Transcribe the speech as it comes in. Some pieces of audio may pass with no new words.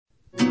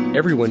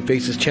Everyone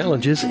faces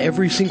challenges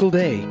every single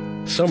day.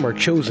 Some are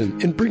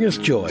chosen and bring us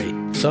joy.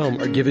 Some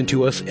are given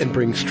to us and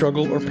bring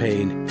struggle or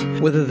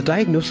pain. Whether the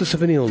diagnosis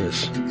of an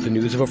illness, the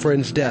news of a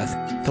friend's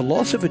death, the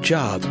loss of a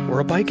job, or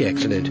a bike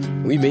accident,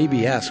 we may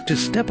be asked to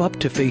step up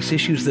to face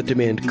issues that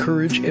demand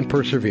courage and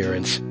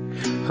perseverance.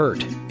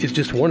 Hurt is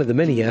just one of the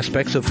many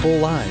aspects of full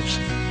lives.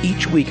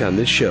 Each week on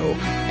this show,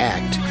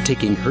 ACT,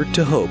 Taking Hurt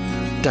to Hope,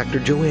 Dr.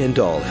 Joanne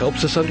Dahl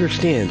helps us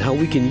understand how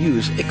we can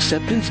use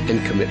acceptance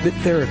and commitment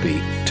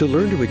therapy to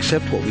learn to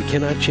accept what we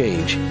cannot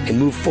change and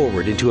move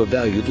forward into a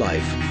valued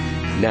life.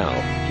 Now,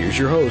 here's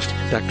your host,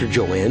 Dr.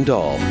 Joanne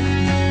Dahl.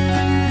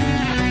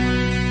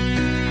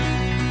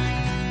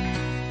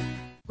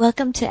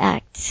 Welcome to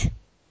ACT,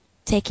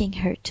 Taking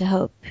Hurt to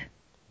Hope.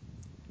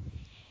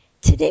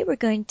 Today we're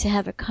going to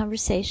have a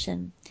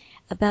conversation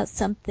about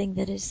something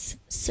that is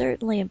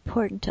certainly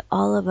important to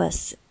all of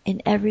us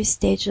in every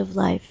stage of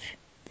life.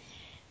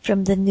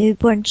 From the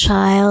newborn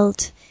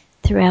child,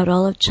 throughout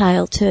all of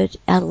childhood,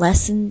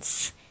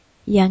 adolescence,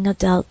 young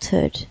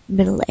adulthood,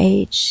 middle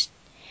age,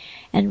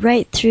 and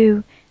right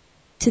through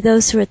to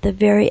those who are at the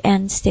very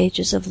end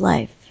stages of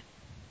life.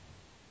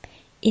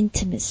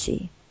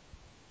 Intimacy.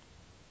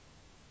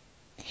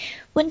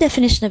 One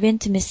definition of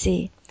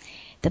intimacy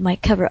that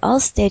might cover all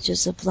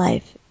stages of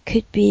life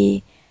could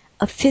be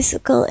a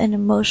physical and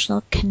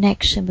emotional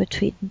connection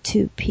between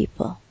two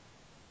people.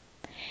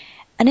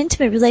 An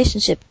intimate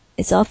relationship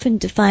is often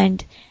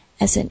defined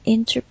as an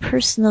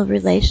interpersonal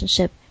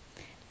relationship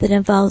that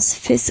involves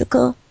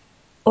physical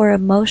or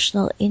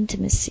emotional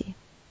intimacy.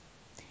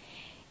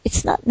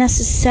 It's not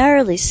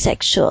necessarily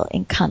sexual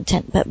in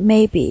content, but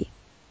may be.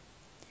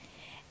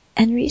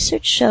 And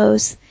research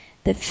shows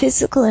that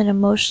physical and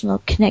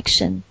emotional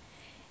connection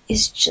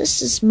is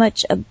just as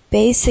much a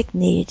basic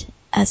need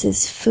as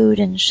is food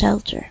and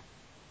shelter.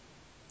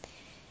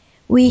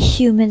 We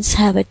humans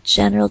have a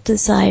general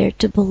desire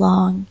to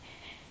belong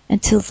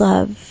and to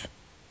love,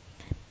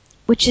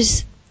 which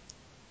is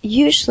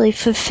usually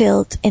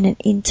fulfilled in an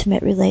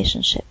intimate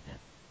relationship.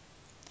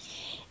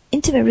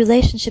 Intimate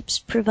relationships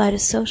provide a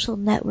social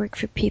network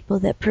for people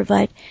that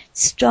provide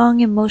strong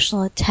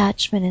emotional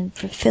attachment and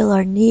fulfill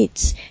our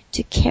needs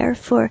to care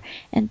for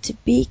and to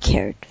be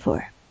cared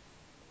for.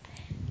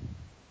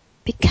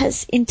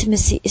 Because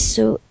intimacy is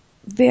so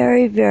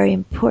very, very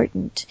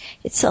important,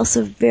 it's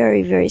also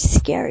very, very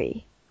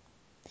scary.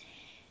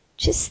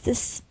 Just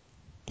this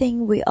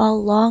thing we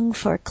all long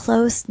for,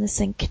 closeness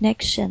and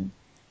connection,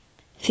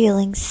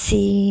 feeling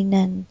seen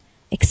and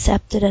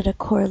accepted at a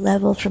core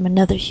level from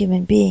another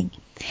human being,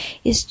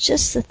 is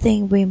just the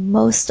thing we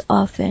most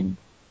often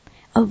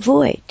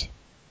avoid.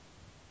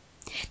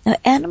 Now,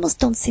 animals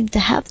don't seem to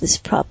have this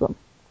problem.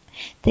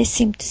 They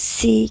seem to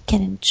seek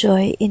and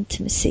enjoy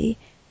intimacy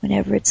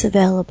whenever it's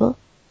available.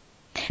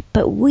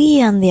 But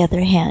we, on the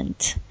other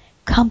hand,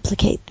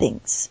 complicate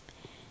things,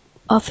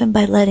 often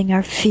by letting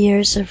our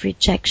fears of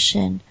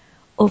rejection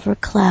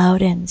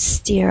overcloud and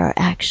steer our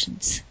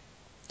actions.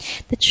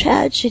 The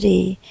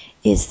tragedy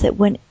is that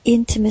when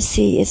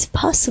intimacy is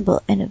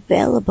possible and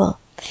available,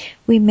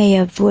 we may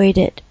avoid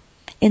it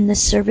in the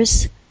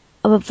service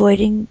of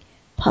avoiding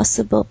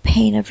possible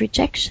pain of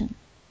rejection.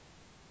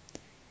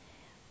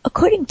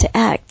 According to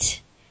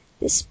ACT,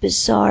 this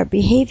bizarre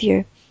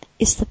behavior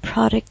is the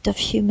product of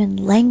human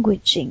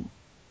languaging.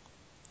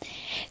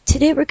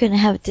 Today we're going to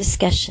have a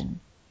discussion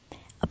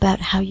about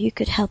how you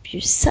could help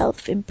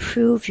yourself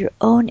improve your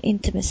own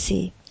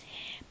intimacy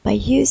by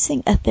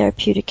using a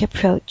therapeutic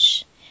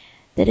approach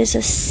that is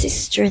a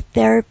sister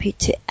therapy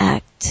to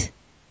ACT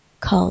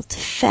called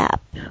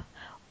FAP,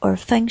 or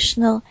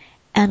Functional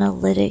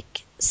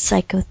Analytic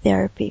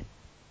Psychotherapy.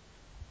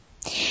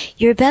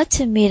 You're about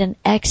to meet an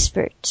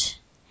expert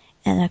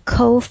and a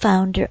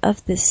co-founder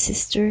of this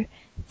sister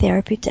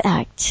therapy to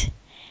ACT,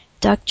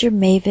 Dr.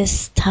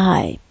 Mavis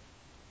Tai.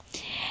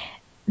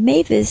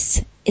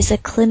 Mavis is a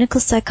clinical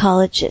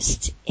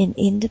psychologist in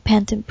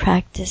independent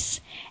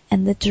practice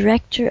and the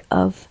director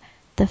of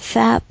the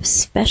FAP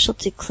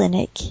Specialty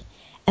Clinic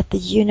at the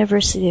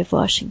University of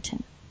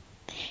Washington.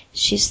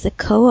 She's the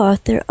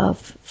co-author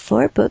of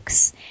 4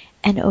 books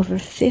and over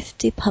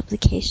 50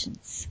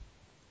 publications.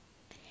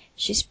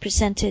 She's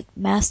presented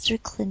master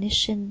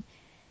clinician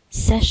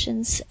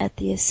sessions at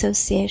the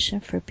Association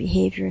for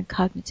Behavior and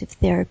Cognitive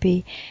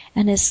Therapy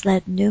and has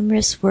led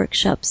numerous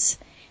workshops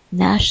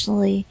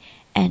nationally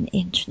and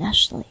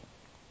internationally.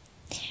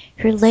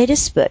 Her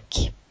latest book,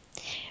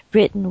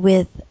 written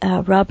with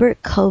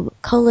Robert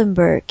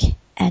Kohlenberg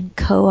and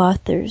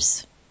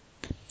co-authors,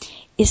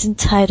 is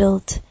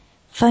entitled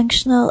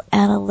Functional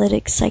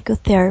Analytic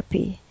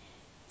Psychotherapy,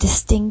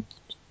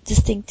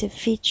 Distinctive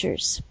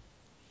Features.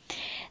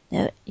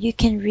 Now, you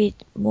can read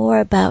more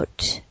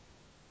about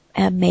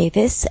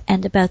Mavis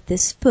and about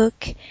this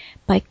book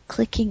by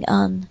clicking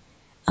on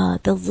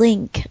the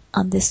link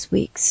on this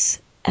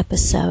week's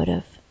episode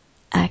of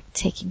ACT,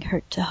 Taking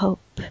Hurt to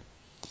Hope.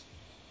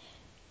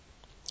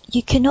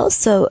 You can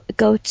also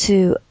go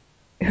to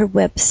her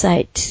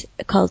website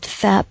called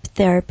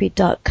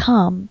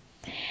faptherapy.com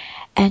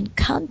and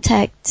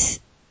contact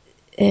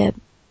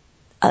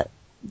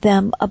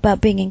them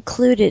about being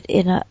included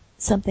in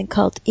something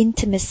called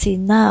Intimacy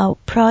Now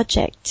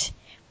project,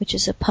 which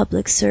is a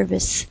public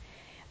service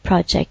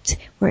project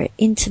where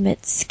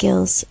intimate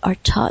skills are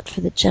taught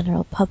for the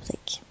general public.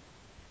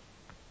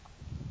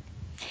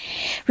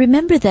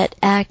 Remember that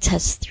ACT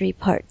has 3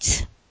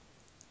 parts.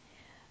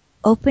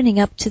 Opening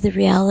up to the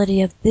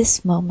reality of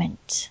this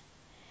moment,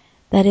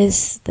 that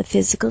is, the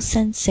physical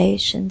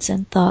sensations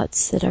and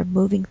thoughts that are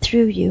moving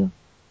through you,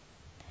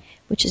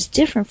 which is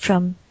different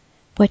from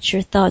what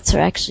your thoughts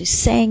are actually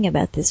saying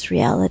about this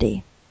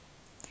reality.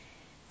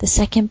 The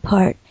second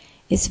part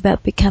is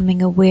about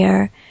becoming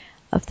aware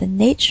of the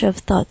nature of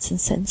thoughts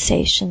and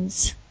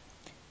sensations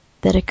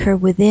that occur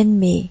within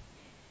me,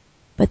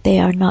 but they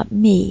are not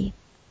me.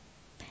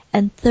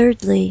 And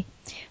thirdly,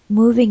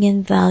 moving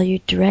in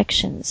valued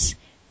directions,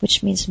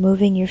 which means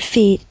moving your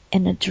feet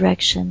in a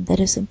direction that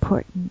is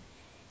important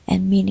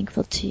and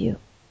meaningful to you.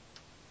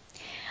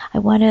 I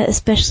want to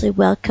especially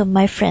welcome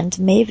my friend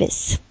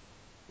Mavis.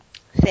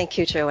 Thank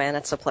you, Joanne.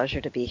 It's a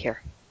pleasure to be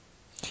here.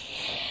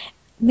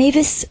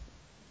 Mavis,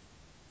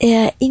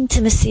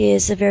 intimacy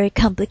is a very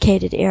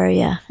complicated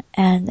area,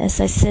 and as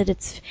I said,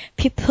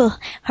 people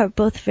are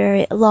both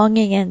very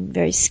longing and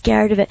very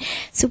scared of it.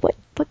 So what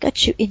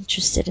got you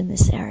interested in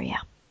this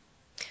area?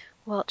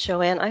 Well,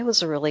 Joanne, I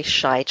was a really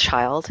shy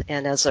child,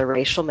 and as a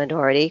racial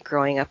minority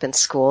growing up in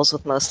schools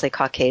with mostly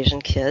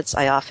Caucasian kids,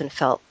 I often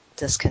felt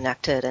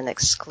disconnected and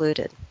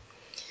excluded.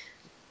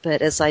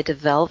 But as I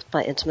developed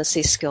my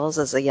intimacy skills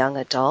as a young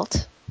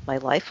adult, my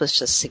life was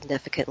just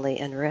significantly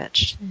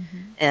enriched. Mm-hmm.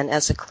 And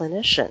as a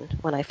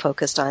clinician, when I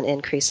focused on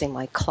increasing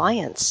my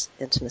clients'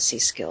 intimacy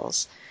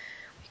skills,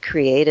 we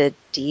created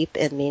deep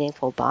and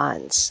meaningful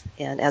bonds.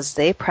 And as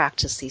they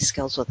practiced these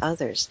skills with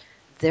others,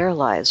 their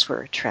lives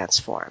were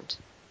transformed.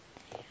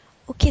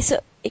 Okay,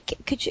 so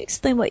could you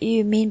explain what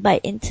you mean by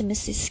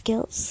intimacy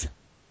skills?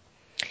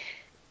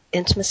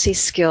 Intimacy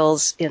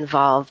skills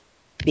involve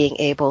being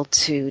able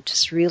to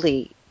just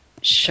really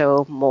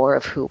show more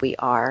of who we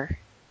are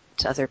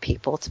to other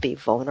people, to be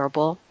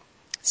vulnerable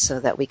so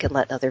that we can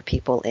let other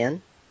people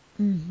in.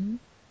 Mm-hmm.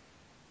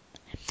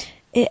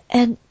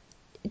 And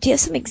do you have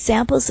some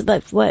examples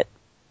about what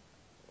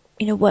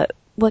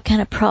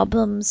kind of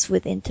problems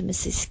with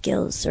intimacy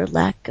skills or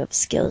lack of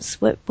skills?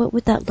 What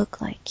would that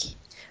look like?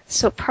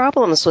 So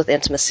problems with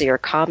intimacy are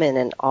common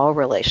in all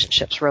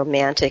relationships,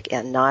 romantic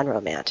and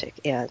non-romantic,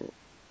 and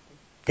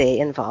they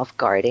involve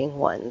guarding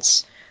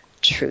one's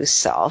true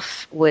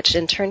self, which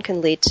in turn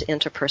can lead to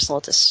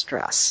interpersonal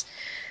distress.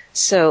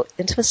 So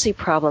intimacy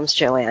problems,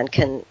 Joanne,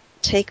 can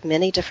take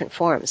many different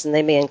forms, and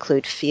they may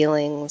include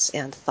feelings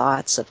and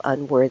thoughts of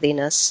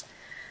unworthiness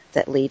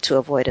that lead to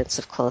avoidance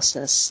of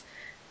closeness.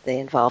 They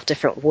involve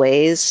different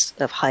ways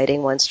of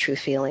hiding one's true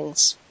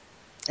feelings,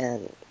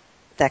 and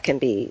that can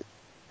be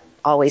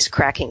always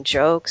cracking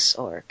jokes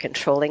or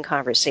controlling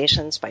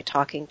conversations by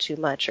talking too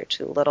much or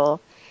too little,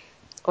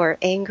 or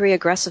angry,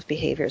 aggressive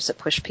behaviors that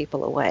push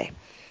people away.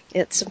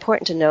 It's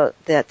important to note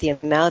that the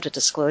amount of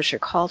disclosure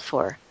called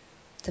for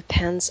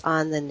depends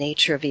on the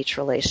nature of each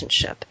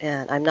relationship,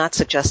 and I'm not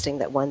suggesting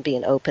that one be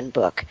an open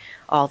book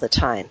all the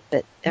time,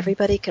 but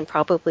everybody can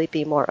probably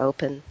be more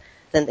open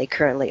than they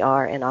currently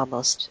are in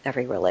almost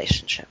every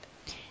relationship.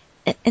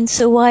 And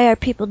so why are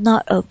people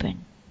not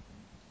open?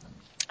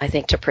 I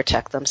think to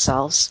protect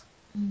themselves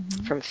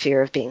from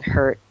fear of being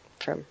hurt,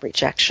 from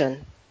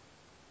rejection.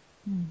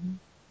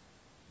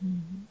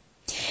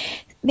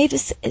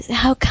 Mavis,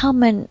 how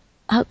common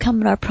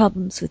are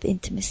problems with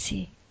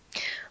intimacy?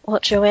 Well,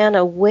 Joanne,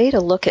 a way to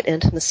look at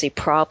intimacy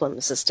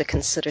problems is to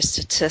consider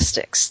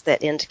statistics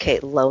that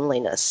indicate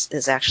loneliness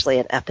is actually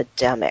an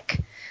epidemic.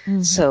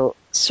 Mm-hmm. So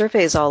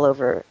surveys all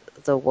over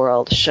the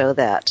world show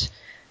that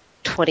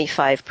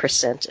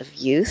 25% of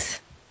youth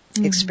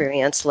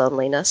experience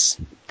loneliness,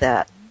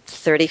 that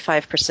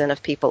 35%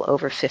 of people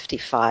over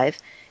 55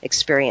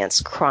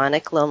 experience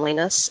chronic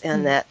loneliness,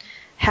 and that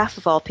half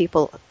of all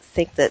people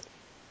think that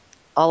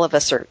all of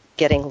us are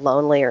getting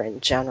lonelier in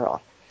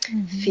general.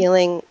 Mm-hmm.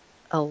 Feeling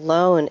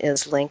alone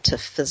is linked to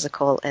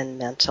physical and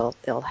mental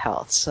ill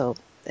health, so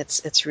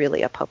it's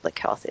really a public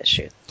health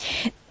issue.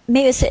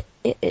 Maybe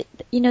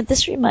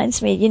this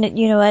reminds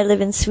me. I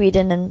live in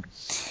Sweden, and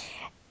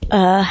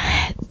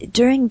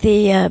during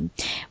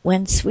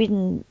when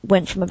Sweden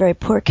went from a very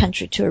poor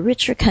country to a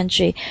richer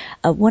country,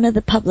 one of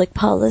the public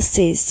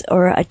policies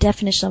or a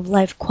definition of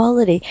life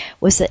quality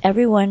was that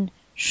everyone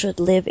should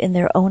live in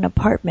their own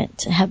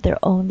apartment, have their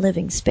own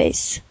living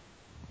space.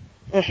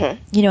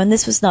 Mm-hmm. And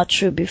this was not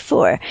true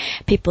before.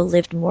 People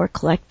lived more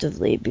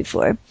collectively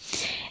before.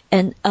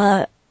 And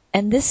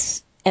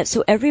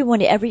so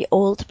every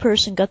old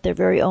person got their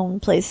very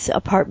own place,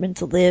 apartment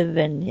to live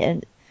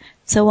and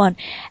so on.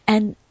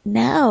 And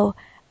now,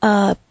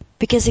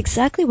 because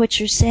exactly what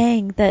you're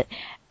saying, that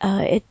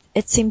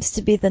it seems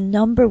to be the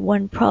number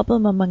one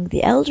problem among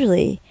the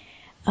elderly,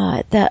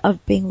 that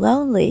of being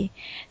lonely.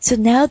 So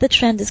now the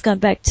trend has gone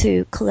back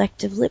to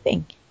collective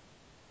living.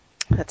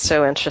 That's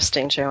so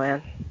interesting,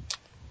 Joanne.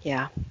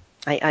 Yeah,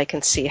 I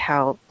can see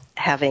how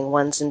having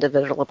one's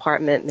individual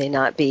apartment may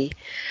not be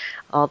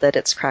all that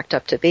it's cracked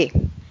up to be.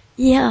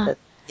 Yeah. But,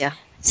 yeah.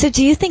 So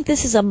do you think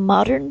this is a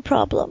modern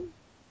problem?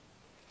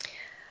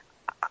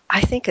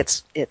 I think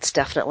it's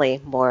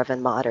definitely more of a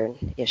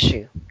modern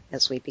issue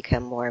as we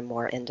become more and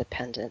more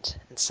independent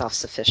and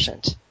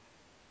self-sufficient.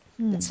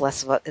 It's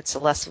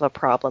less of a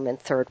problem in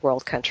third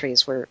world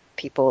countries where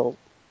people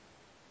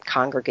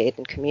congregate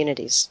in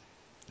communities.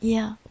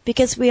 Yeah,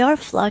 because we are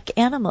flock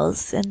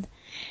animals and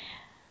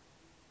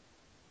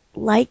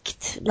like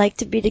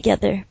to be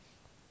together.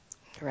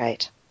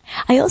 Right.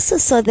 I also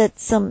saw that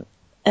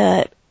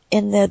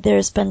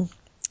there's been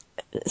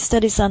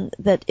studies on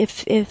that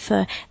if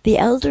the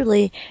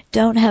elderly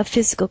don't have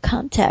physical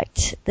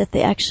contact, that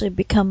they actually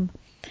become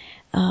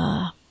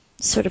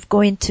sort of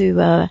go into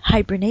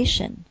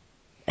hibernation.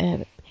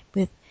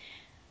 With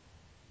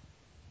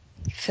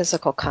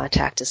physical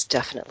contact is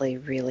definitely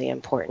really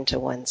important to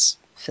one's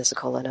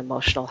physical and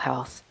emotional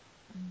health.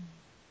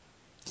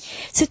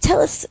 So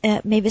tell us,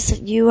 Mavis,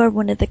 you are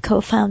one of the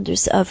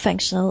co-founders of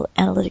Functional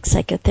Analytic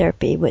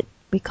Psychotherapy, what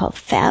we call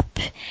FAP.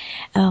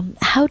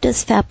 How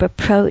does FAP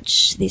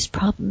approach these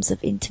problems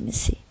of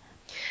intimacy?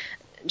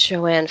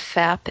 Joanne,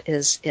 FAP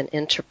is an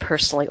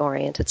interpersonally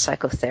oriented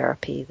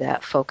psychotherapy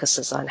that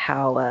focuses on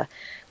how a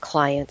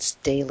client's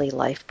daily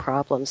life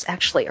problems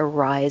actually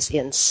arise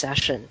in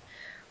session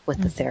with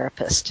the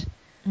therapist.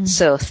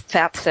 So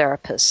FAP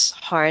therapists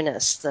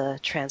harness the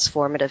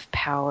transformative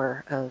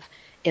power of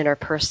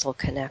interpersonal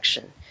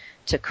connection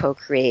to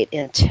co-create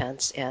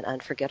intense and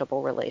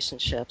unforgettable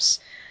relationships,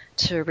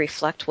 to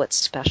reflect what's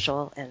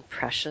special and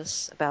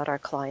precious about our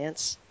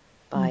clients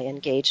by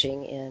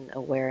engaging in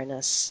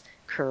awareness,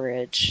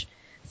 courage,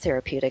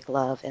 therapeutic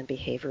love, and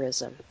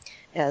behaviorism.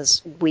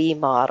 As we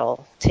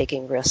model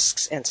taking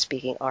risks and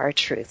speaking our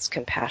truths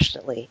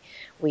compassionately,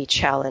 we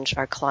challenge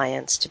our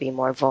clients to be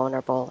more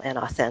vulnerable and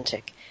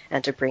authentic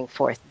and to bring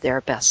forth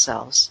their best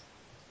selves.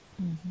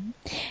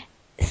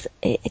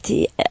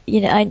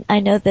 I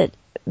know that,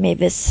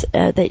 Mavis,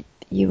 that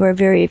you are a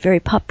very, very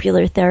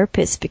popular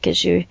therapist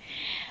because you're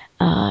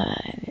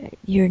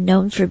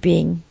known for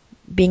being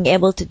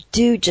able to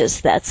do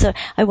just that. So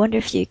I wonder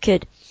if you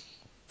could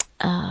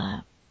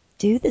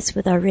do this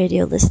with our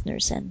radio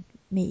listeners and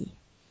me,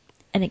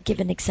 and give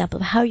an example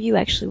of how you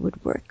actually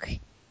would work.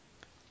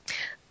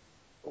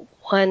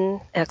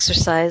 One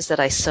exercise that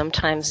I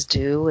sometimes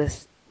do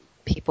with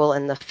people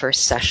in the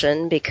first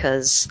session,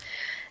 because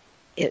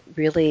it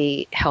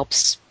really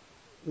helps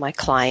my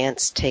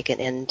clients take an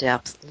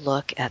in-depth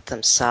look at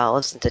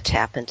themselves and to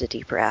tap into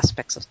deeper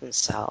aspects of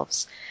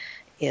themselves,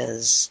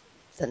 is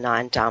the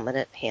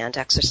non-dominant hand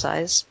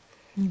exercise.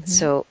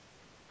 So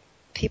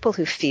people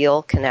who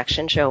feel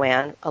connection,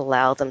 Joanne,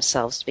 allow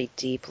themselves to be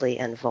deeply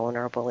and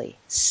vulnerably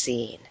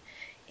seen.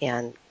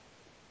 And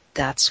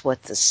that's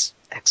what this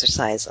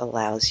exercise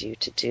allows you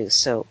to do.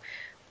 So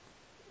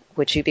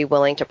would you be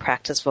willing to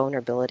practice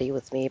vulnerability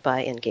with me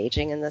by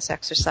engaging in this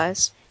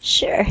exercise?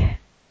 Sure.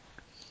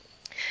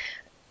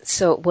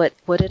 So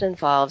what it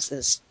involves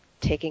is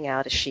taking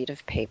out a sheet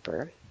of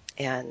paper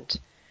and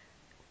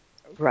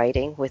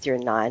writing with your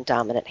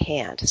non-dominant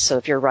hand. So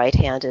if you're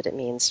right-handed, it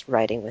means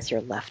writing with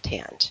your left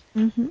hand.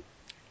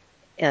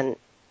 And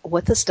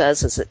what this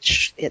does is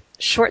it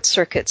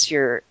short-circuits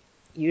your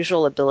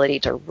usual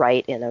ability to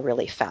write in a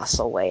really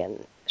facile way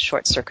and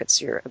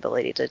short-circuits your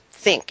ability to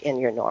think in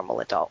your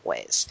normal adult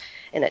ways.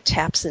 And it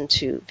taps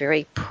into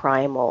very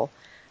primal,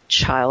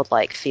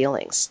 childlike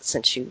feelings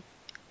since you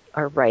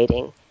are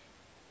writing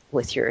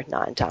with your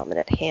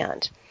non-dominant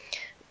hand.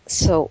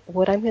 So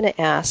what I'm going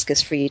to ask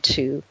is for you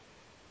to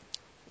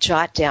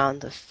jot down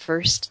the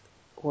first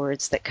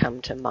words that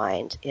come to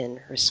mind in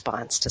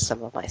response to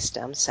some of my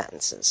STEM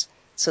sentences.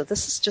 So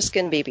this is just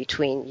going to be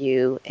between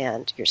you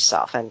and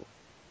yourself. I'm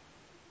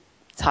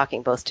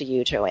talking both to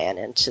you, Joanne,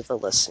 and to the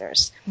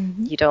listeners.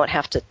 You don't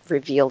have to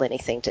reveal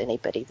anything to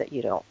anybody that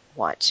you don't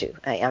want to.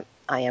 I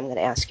am going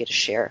to ask you to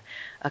share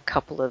a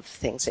couple of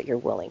things that you're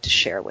willing to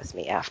share with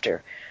me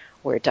after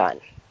we're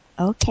done.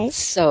 Okay.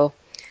 So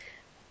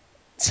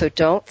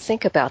don't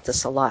think about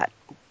this a lot.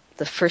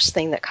 The first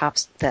thing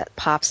that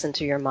pops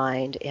into your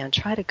mind, and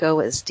try to go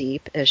as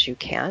deep as you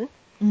can.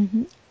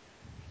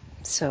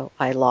 So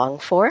I long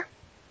for.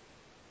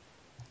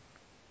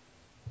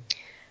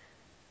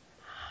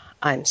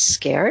 I'm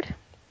scared.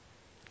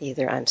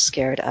 Either I'm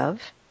scared of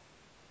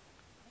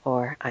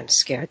or I'm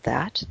scared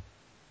that.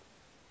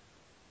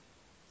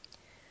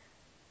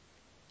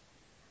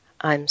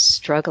 I'm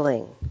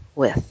struggling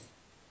with.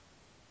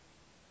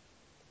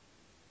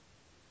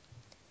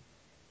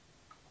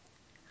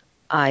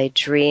 I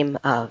dream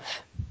of.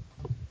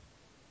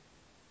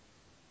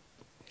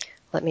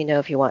 Let me know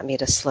if you want me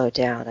to slow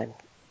down.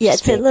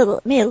 It's a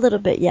little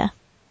bit, yeah.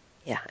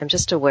 Yeah, I'm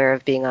just aware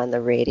of being on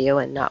the radio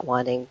and not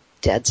wanting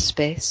dead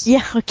space.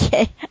 Yeah,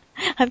 okay.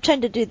 I'm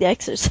trying to do the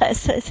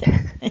exercise.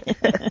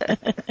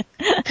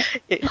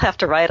 You'll have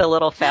to write a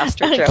little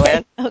faster,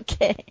 Joanne.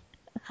 Okay.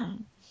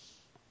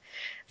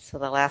 So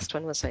the last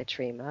one was I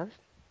dream of.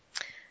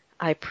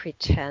 I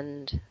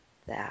pretend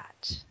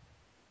that.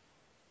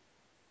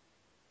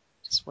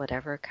 Just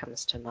whatever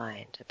comes to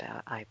mind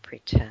about I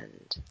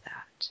pretend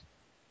that.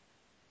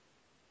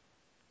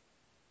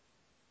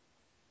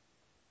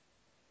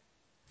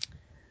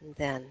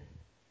 then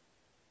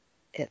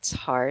it's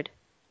hard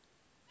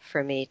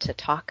for me to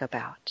talk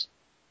about.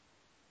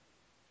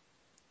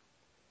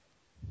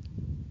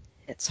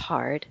 It's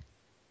hard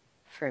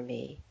for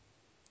me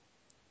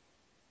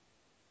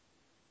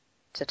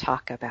to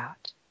talk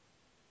about.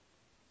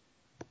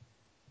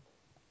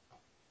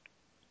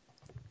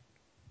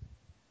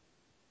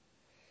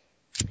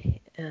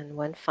 And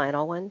one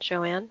final one,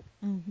 Joanne.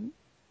 Mm-hmm.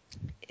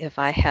 If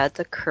I had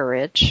the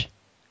courage,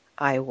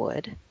 I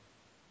would.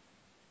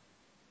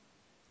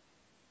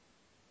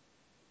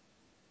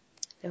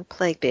 Don't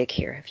play big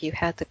here. If you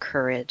had the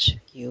courage,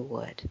 you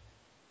would.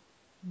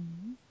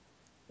 Mm-hmm.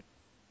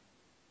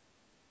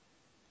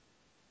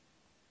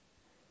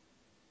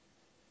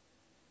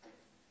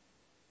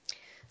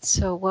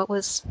 So what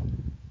was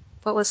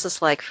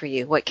this like for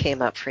you? What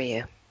came up for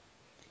you?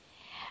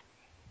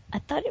 I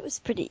thought it was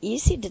pretty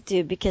easy to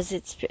do because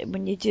it's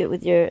when you do it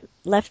with your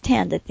left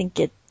hand. I think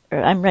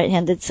or I'm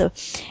right-handed, so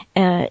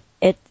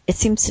it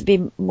seems to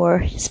be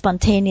more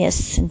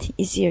spontaneous and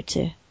easier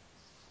to.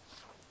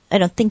 I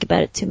don't think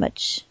about it too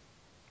much.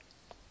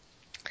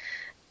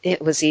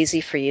 It was easy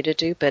for you to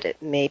do, but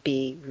it may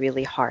be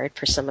really hard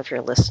for some of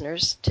your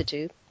listeners to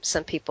do.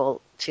 Some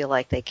people feel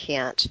like they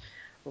can't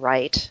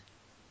write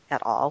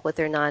at all with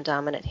their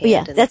non-dominant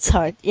hand. Yeah, that's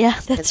hard. Yeah,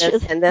 that's true.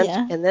 And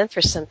then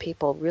for some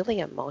people, really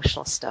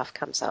emotional stuff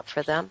comes up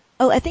for them.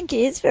 Oh, I think it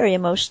is very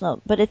emotional,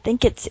 but I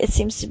think it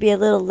seems to be a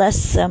little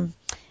less, a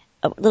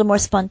little more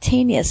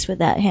spontaneous with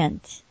that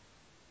hand.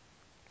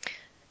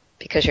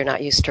 Because you're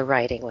not used to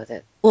writing with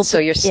it. Well, so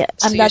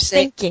I'm not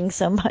thinking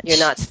so much. You're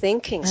not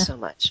thinking so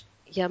much.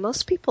 Yeah,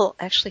 most people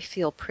actually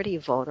feel pretty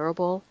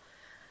vulnerable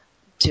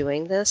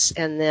doing this,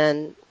 and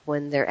then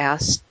when they're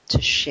asked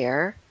to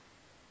share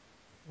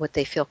what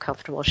they feel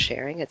comfortable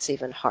sharing, it's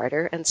even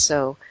harder. And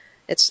so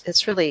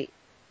it's really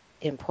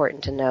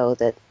important to know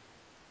that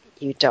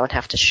you don't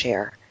have to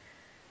share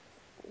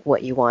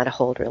what you want to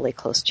hold really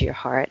close to your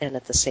heart, and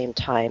at the same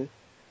time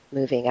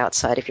moving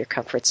outside of your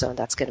comfort zone.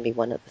 That's going to be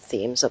one of the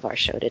themes of our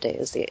show today,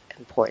 is the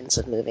importance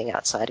of moving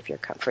outside of your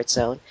comfort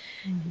zone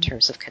in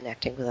terms of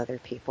connecting with other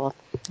people.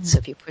 So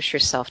if you push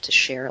yourself to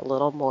share a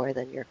little more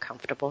than you're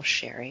comfortable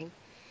sharing,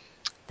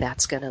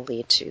 that's going to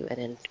lead to an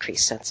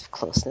increased sense of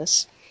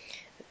closeness.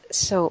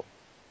 So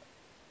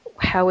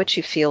how would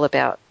you feel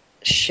about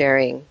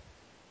sharing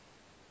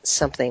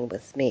something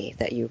with me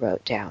that you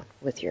wrote down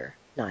with your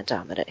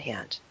non-dominant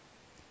hand?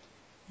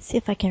 Let's see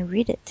if I can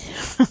read it.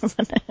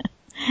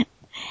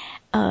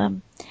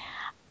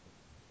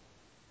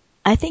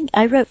 I think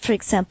I wrote, for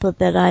example,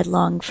 that I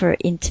long for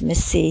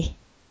intimacy,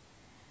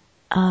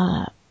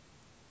 and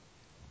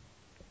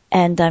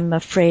I'm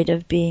afraid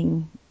of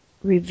being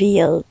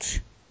revealed.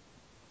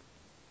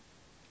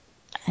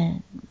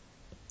 And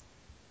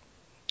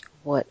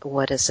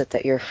what is it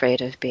that you're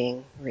afraid of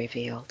being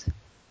revealed?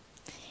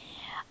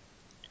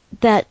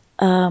 That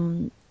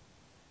I'm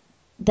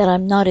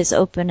not as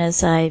open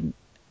as I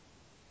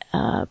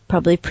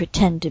probably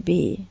pretend to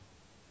be.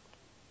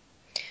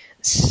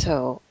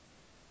 So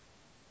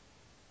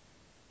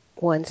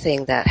one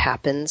thing that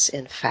happens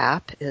in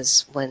FAP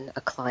is when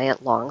a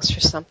client longs for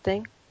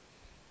something,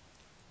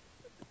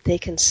 they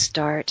can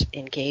start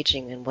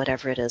engaging in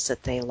whatever it is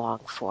that they long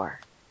for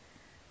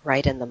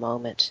right in the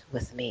moment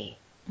with me.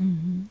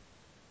 Mm-hmm.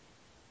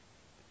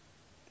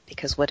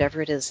 Because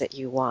whatever it is that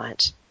you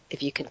want,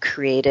 if you can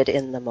create it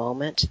in the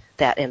moment,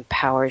 that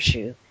empowers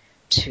you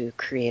to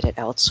create it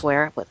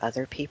elsewhere with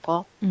other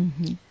people.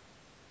 Mm-hmm.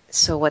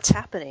 So what's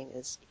happening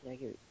is,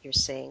 you're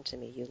saying to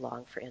me you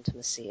long for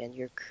intimacy, and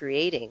you're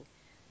creating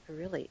a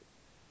really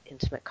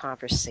intimate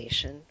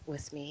conversation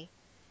with me.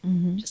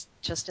 Mm-hmm.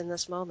 Just in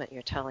this moment,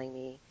 you're telling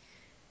me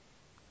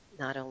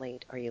not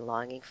only are you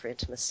longing for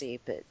intimacy,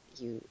 but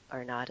you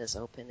are not as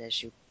open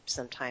as you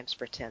sometimes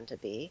pretend to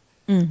be.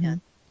 Mm-hmm.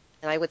 And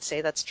I would say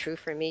that's true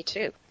for me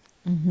too.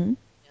 Mm-hmm.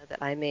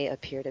 That I may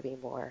appear to be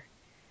more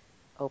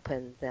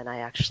open than I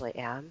actually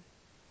am.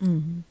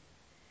 Mm-hmm.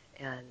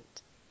 And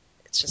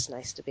it's just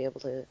nice to be able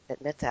to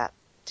admit that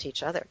to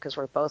each other, because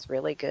we're both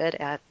really good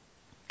at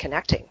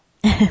connecting.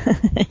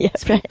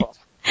 Yes, right. People.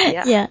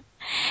 Yeah. Yeah,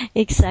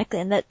 exactly.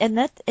 And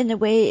that in a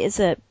way is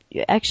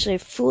you're actually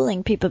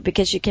fooling people,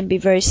 because you can be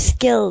very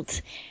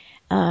skilled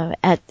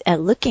at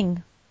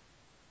looking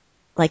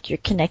like you're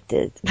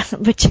connected,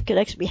 but you could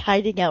actually be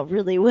hiding out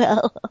really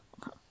well.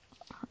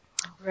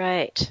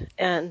 Right.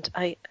 And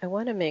I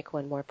want to make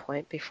one more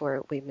point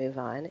before we move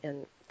on,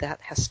 and that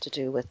has to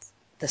do with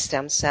the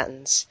stem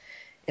sentence.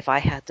 If I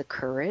had the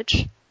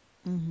courage,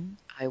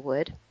 I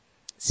would.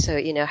 So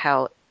you know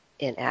how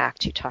in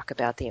ACT you talk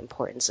about the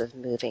importance of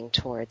moving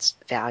towards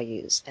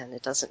values, and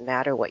it doesn't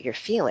matter what you're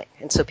feeling.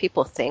 And so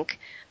people think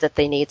that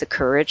they need the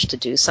courage to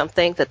do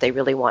something that they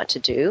really want to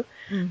do.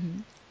 Mm-hmm.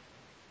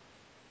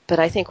 But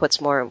I think what's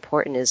more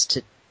important is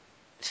to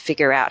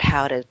figure out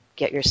how to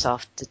get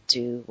yourself to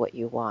do what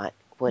you want,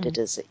 what it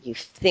is that you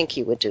think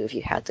you would do if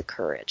you had the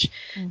courage,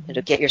 and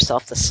to get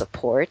yourself the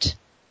support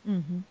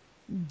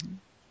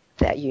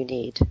that you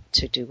need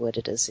to do what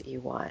it is that you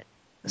want.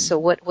 So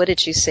what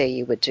did you say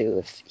you would do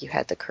if you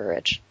had the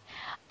courage?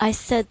 I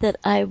said that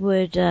I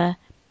would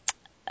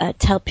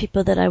tell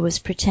people that I was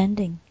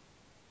pretending.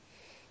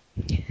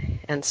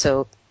 And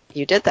so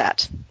you did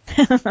that.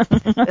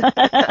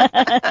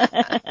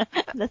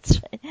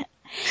 That's right.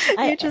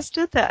 You just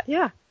did that,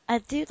 yeah. I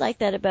do like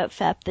that about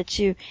FAP, that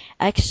you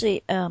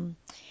actually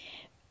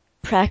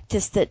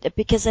practice it,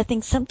 because I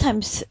think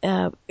sometimes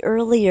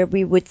earlier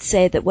we would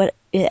say that what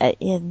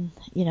in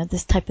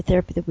this type of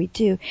therapy that we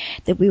do,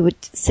 that we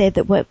would say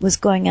that what was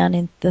going on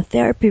in the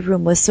therapy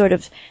room was sort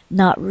of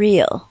not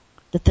real,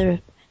 that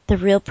the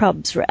real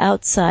problems were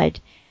outside,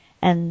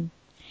 and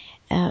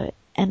I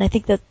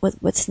think that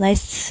what's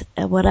nice,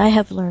 what I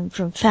have learned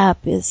from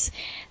FAP is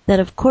that,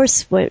 of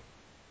course, what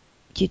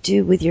you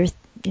do with your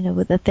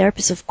with the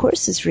therapist, of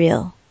course, is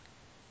real,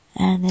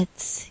 and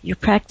you're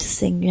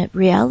practicing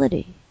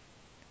reality.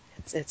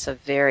 It's a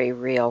very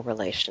real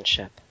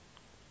relationship.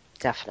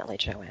 Definitely,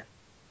 Joanne.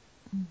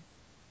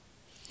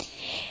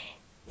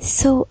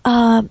 So,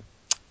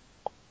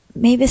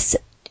 Mavis,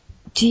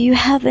 do you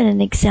have an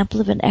example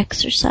of an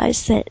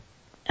exercise that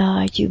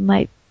you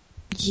might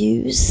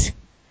use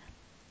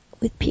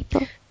with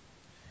people?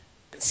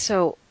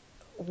 So,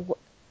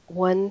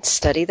 one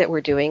study that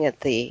we're doing at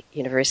the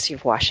University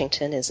of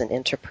Washington is an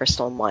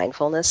interpersonal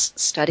mindfulness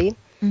study.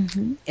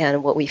 Mm-hmm.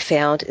 And what we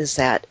found is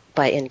that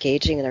by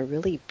engaging in a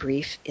really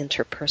brief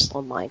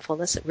interpersonal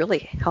mindfulness, it really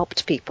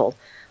helped people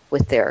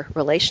with their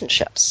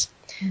relationships.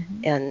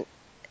 Mm-hmm. And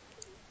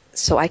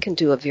so I can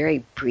do a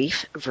very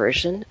brief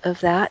version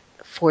of that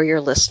for your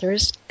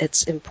listeners.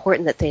 It's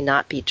important that they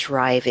not be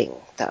driving,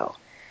 though.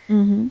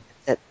 Mm-hmm.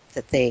 That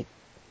they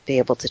be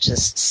able to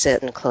just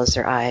sit and close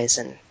their eyes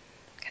and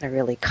kind of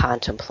really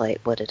contemplate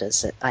what it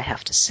is that I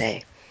have to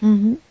say.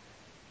 Mm-hmm.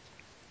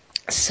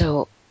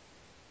 So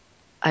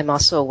I'm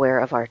also aware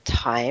of our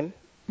time.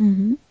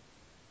 Mm-hmm.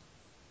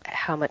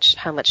 How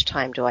much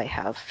time do I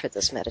have for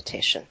this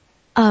meditation?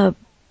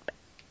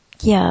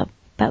 Yeah,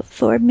 about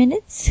 4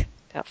 minutes.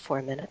 About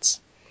 4 minutes.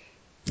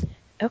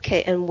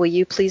 Okay, and will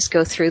you please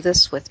go through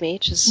this with me?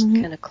 Just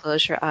kind of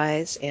close your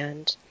eyes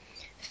and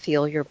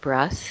feel your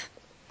breath.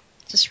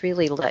 Just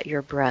really let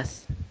your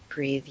breath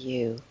breathe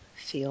you.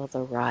 Feel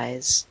the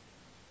rise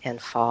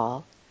and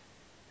fall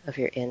of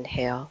your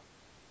inhale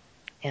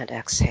and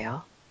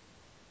exhale.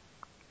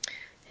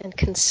 And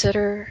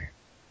consider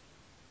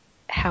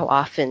how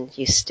often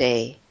you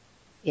stay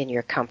in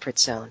your comfort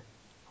zone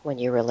when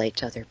you relate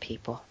to other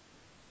people.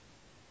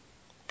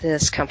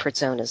 This comfort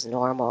zone is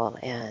normal,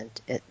 and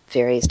it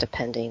varies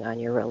depending on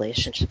your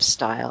relationship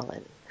style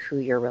and who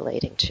you're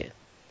relating to.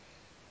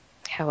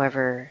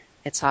 However,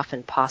 it's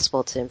often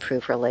possible to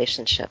improve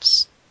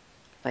relationships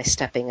by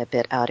stepping a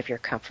bit out of your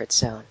comfort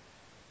zone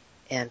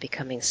and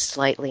becoming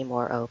slightly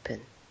more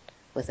open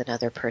with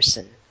another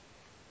person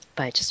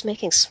by just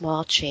making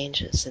small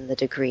changes in the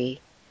degree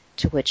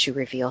to which you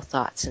reveal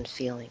thoughts and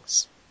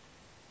feelings.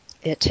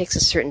 It takes a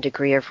certain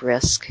degree of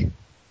risk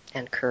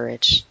and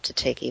courage to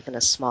take even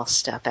a small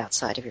step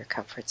outside of your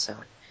comfort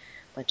zone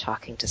when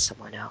talking to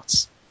someone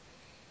else.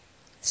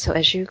 So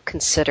as you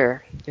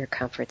consider your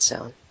comfort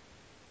zone,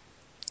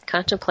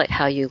 contemplate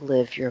how you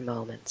live your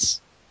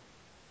moments.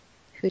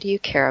 Who do you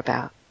care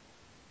about?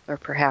 Or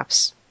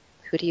perhaps,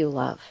 who do you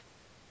love?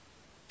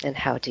 And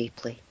how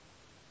deeply?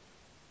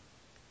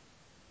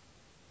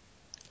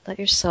 Let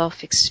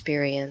yourself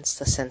experience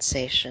the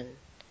sensation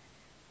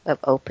of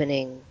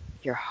opening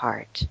your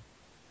heart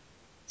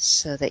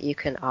so that you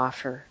can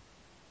offer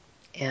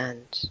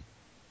and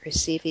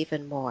receive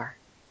even more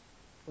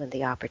when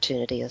the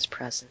opportunity is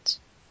present.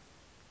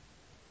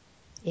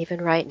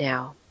 Even right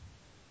now,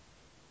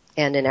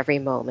 and in every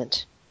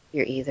moment,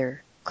 you're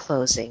either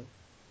closing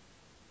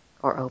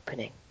or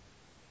opening.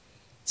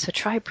 So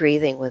try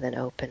breathing with an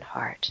open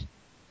heart,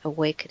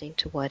 awakening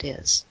to what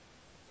is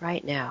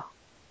right now,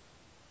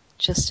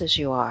 just as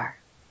you are.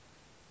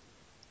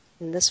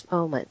 In this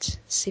moment,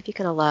 see if you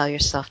can allow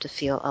yourself to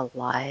feel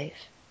alive,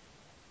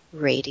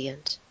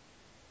 radiant,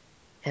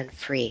 and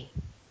free.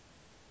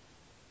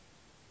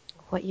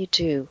 What you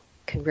do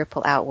can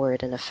ripple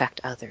outward and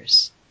affect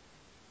others.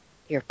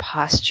 Your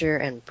posture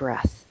and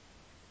breath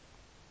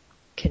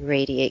can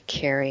radiate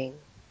caring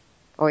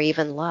or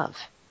even love.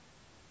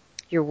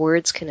 Your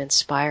words can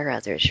inspire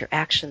others. Your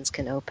actions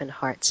can open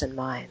hearts and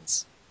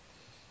minds.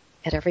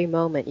 At every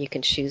moment, you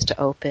can choose to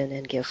open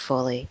and give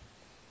fully,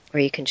 or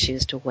you can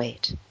choose to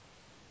wait.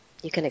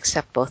 You can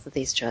accept both of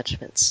these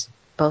judgments,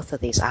 both of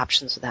these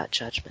options without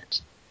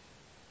judgment.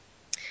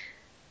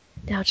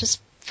 Now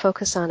just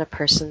focus on a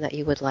person that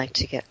you would like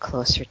to get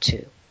closer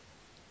to.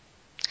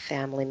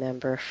 Family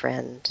member,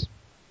 friend,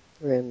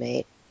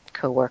 roommate,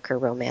 coworker,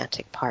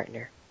 romantic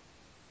partner.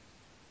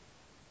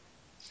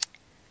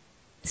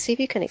 See if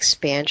you can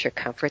expand your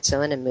comfort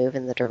zone and move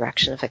in the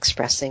direction of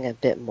expressing a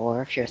bit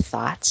more of your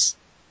thoughts,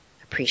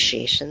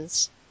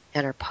 appreciations,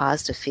 and or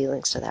positive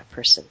feelings to that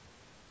person.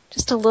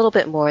 Just a little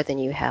bit more than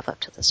you have up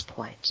to this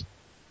point.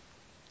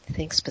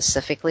 Think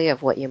specifically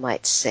of what you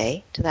might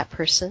say to that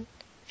person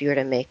if you were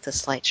to make the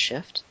slight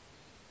shift.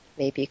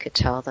 Maybe you could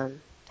tell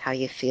them how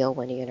you feel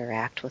when you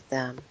interact with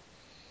them,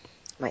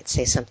 might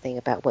say something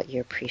about what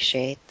you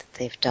appreciate that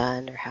they've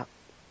done, or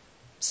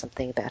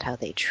something about how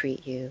they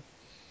treat you.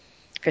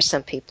 For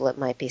some people, it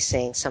might be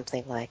saying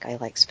something like, I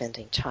like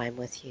spending time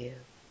with you.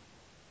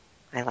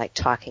 I like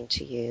talking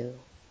to you.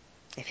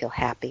 I feel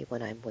happy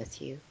when I'm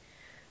with you.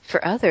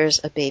 For others,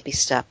 a baby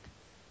step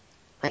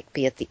might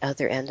be at the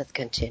other end of the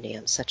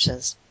continuum, such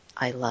as,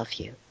 I love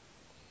you.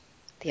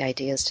 The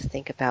idea is to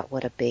think about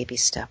what a baby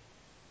step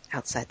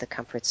outside the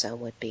comfort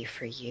zone would be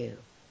for you.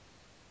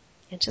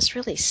 And just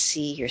really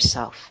see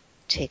yourself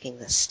taking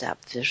this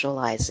step.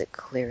 Visualize it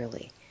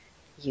clearly.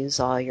 Use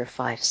all your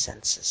 5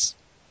 senses.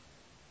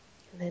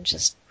 And then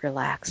just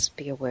relax,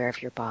 be aware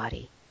of your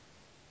body.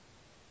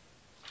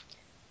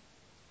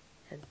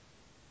 And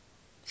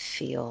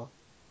feel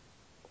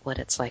what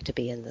it's like to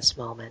be in this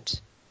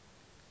moment.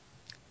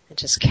 And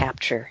just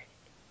capture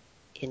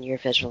in your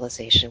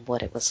visualization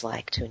what it was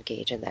like to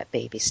engage in that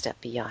baby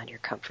step beyond your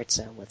comfort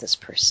zone with this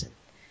person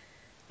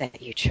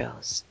that you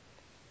chose.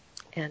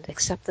 And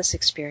accept this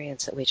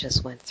experience that we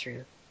just went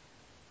through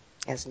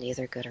as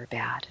neither good or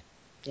bad.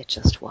 It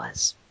just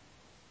was.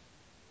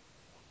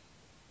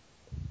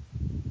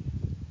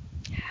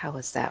 How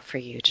was that for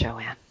you,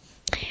 Joanne?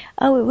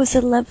 Oh, it was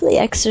a lovely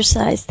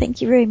exercise.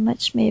 Thank you very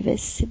much,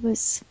 Mavis. It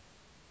was...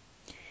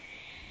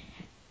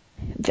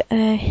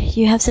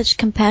 you have such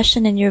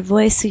compassion in your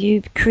voice, so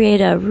you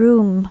create a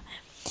room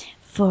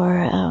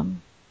for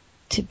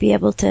to be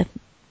able to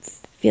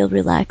feel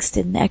relaxed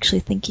and actually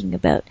thinking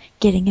about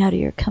getting out of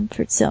your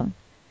comfort zone.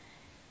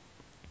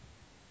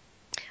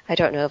 I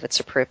don't know if it's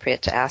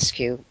appropriate to ask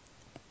you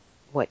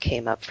what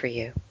came up for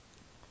you.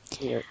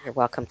 You're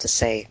welcome to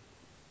say,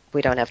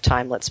 we don't have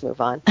time, let's move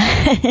on.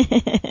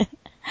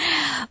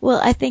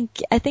 Well, I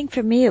think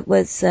for me it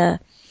was,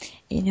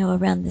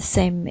 around the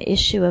same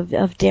issue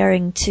of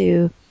daring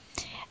to,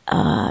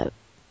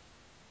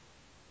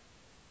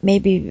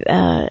 maybe,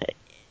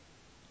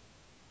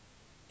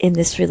 in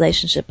this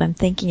relationship, I'm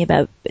thinking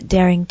about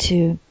daring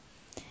to,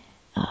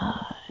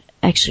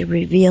 actually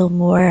reveal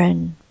more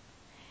and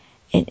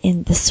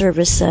in the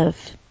service of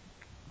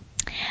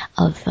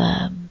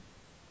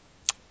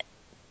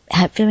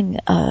having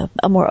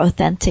a more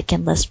authentic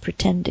and less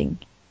pretending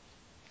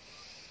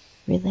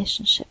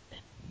relationship.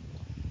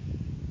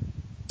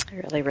 I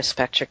really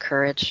respect your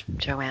courage,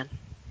 Joanne.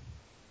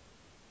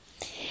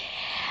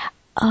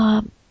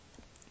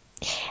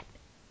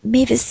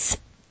 Mavis,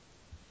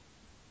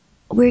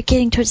 we're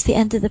getting towards the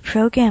end of the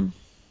program.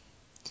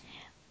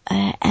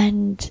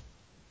 And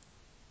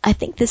I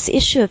think this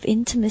issue of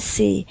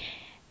intimacy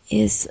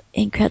is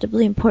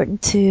incredibly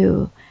important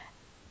to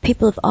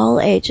people of all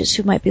ages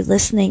who might be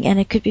listening, and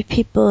it could be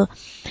people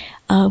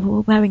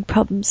who are having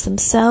problems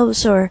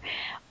themselves, or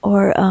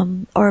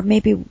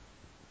maybe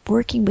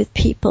working with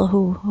people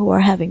who are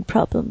having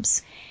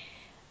problems.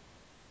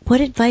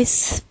 What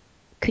advice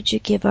could you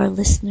give our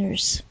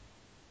listeners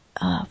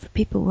for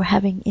people who are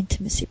having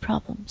intimacy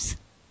problems?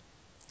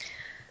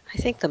 I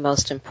think the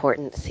most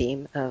important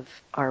theme of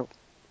our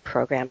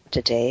program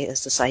today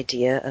is this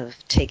idea of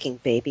taking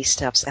baby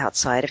steps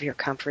outside of your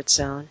comfort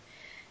zone,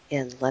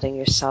 in letting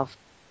yourself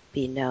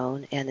be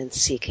known and in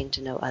seeking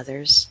to know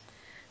others,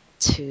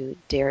 to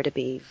dare to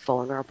be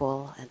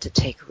vulnerable and to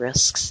take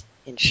risks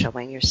in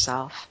showing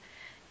yourself,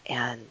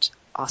 and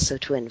also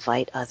to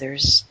invite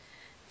others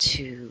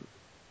to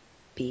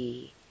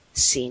be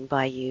seen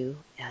by you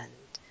and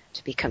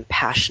to be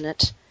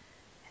compassionate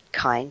and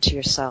kind to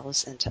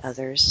yourselves and to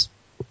others,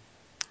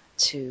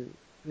 to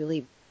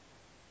really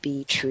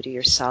be true to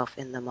yourself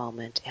in the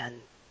moment and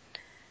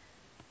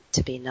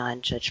to be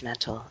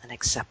non-judgmental and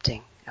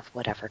accepting of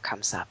whatever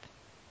comes up.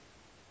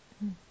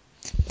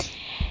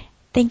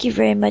 Thank you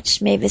very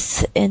much,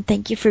 Mavis, and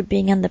thank you for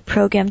being on the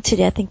program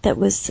today. I think that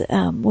was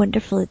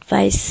wonderful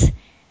advice,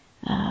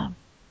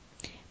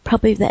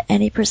 probably that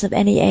any person of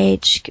any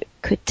age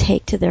could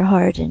take to their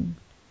heart and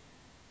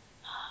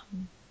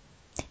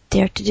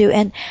dare to do.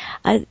 And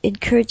I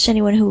encourage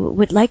anyone who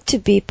would like to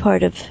be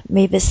part of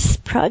Mavis'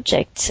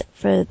 project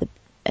for the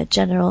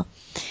general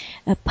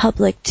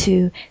public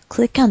to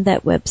click on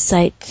that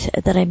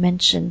website that I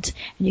mentioned,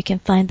 and you can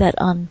find that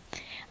on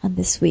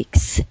this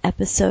week's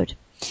episode.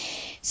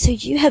 So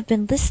you have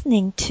been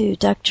listening to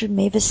Dr.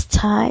 Mavis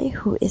Tai,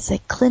 who is a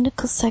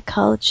clinical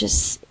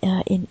psychologist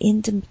in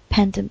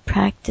independent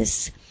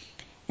practice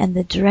and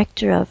the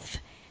director of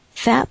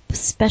FAP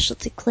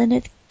Specialty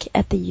Clinic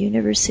at the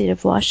University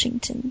of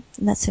Washington,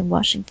 and that's in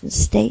Washington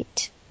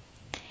State.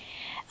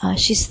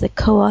 She's the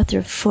co-author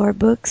of 4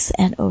 books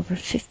and over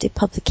 50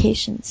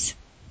 publications.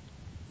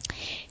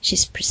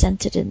 She's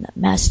presented in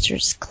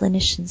master's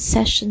clinician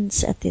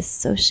sessions at the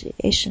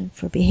Association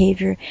for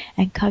Behavior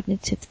and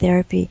Cognitive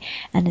Therapy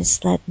and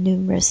has led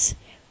numerous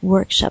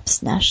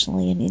workshops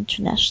nationally and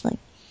internationally.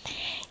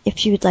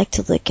 If you would like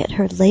to look at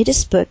her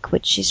latest book,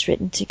 which she's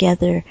written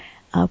together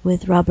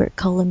with Robert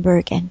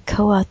Kohlenberg and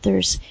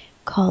co-authors,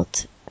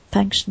 called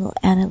Functional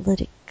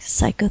Analytic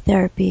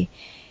Psychotherapy,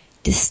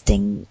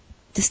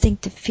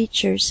 Distinctive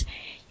Features,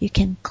 you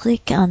can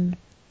click on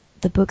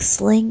the book's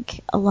link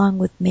along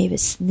with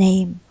Mavis'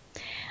 name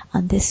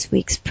on this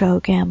week's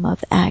program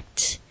of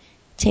Act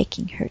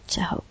Taking Hurt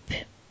to Hope.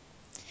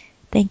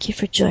 Thank you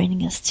for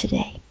joining us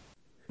today.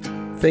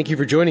 Thank you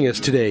for joining us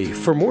today.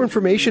 For more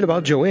information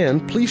about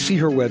Joanne, please see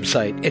her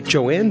website at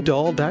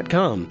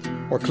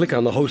joannedahl.com or click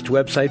on the host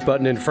website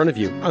button in front of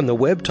you on the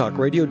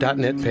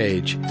webtalkradio.net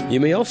page. You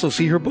may also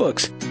see her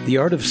books, The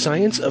Art of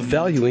Science of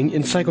Valuing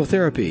in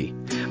Psychotherapy,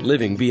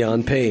 Living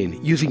Beyond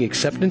Pain, Using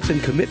Acceptance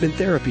and Commitment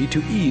Therapy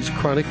to Ease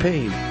Chronic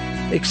Pain,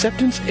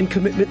 Acceptance and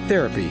Commitment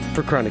Therapy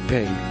for Chronic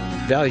Pain,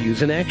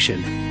 Values in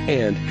Action,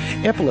 and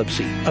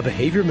Epilepsy, a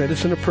Behavior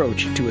Medicine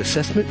Approach to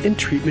Assessment and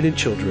Treatment in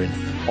Children.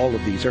 All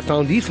of these are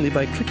found easily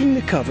by clicking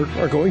the cover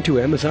or going to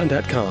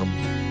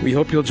Amazon.com. We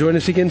hope you'll join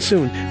us again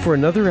soon for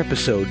another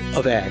episode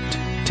of ACT,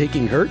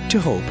 Taking Hurt to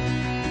Hope.